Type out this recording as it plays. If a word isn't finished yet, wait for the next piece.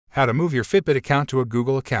How to move your Fitbit account to a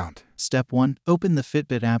Google account. Step 1. Open the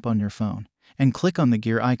Fitbit app on your phone and click on the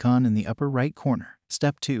gear icon in the upper right corner.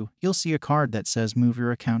 Step 2. You'll see a card that says Move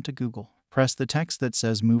your account to Google. Press the text that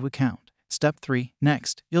says Move account. Step 3.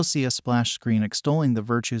 Next, you'll see a splash screen extolling the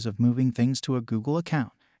virtues of moving things to a Google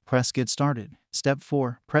account. Press Get Started. Step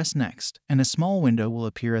 4. Press Next, and a small window will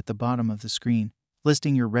appear at the bottom of the screen,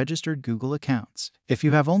 listing your registered Google accounts. If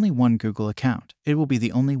you have only one Google account, it will be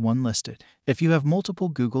the only one listed. If you have multiple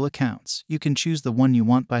Google accounts, you can choose the one you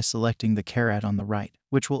want by selecting the caret on the right,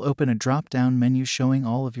 which will open a drop-down menu showing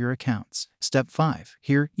all of your accounts. Step 5.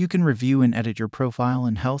 Here, you can review and edit your profile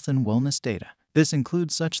and health and wellness data. This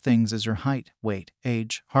includes such things as your height, weight,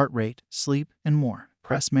 age, heart rate, sleep, and more.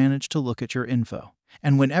 Press Manage to look at your info.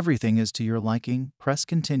 And when everything is to your liking, press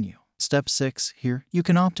Continue. Step 6. Here, you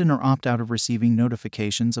can opt in or opt out of receiving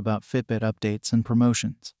notifications about Fitbit updates and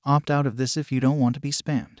promotions. Opt out of this if you don't want to be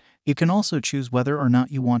spammed. You can also choose whether or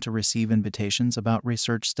not you want to receive invitations about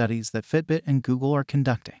research studies that Fitbit and Google are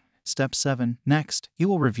conducting. Step 7. Next, you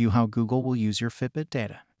will review how Google will use your Fitbit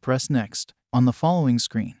data. Press Next. On the following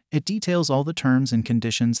screen, it details all the terms and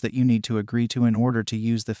conditions that you need to agree to in order to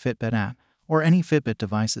use the Fitbit app or any Fitbit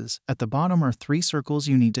devices. At the bottom are 3 circles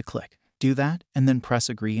you need to click. Do that, and then press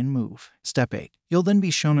Agree and Move. Step 8. You'll then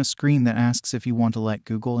be shown a screen that asks if you want to let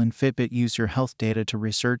Google and Fitbit use your health data to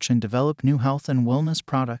research and develop new health and wellness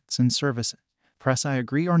products and services. Press I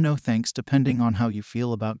agree or no thanks depending on how you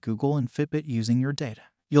feel about Google and Fitbit using your data.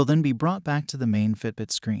 You'll then be brought back to the main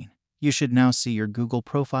Fitbit screen. You should now see your Google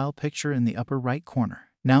profile picture in the upper right corner.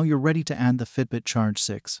 Now you're ready to add the Fitbit Charge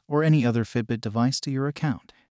 6 or any other Fitbit device to your account.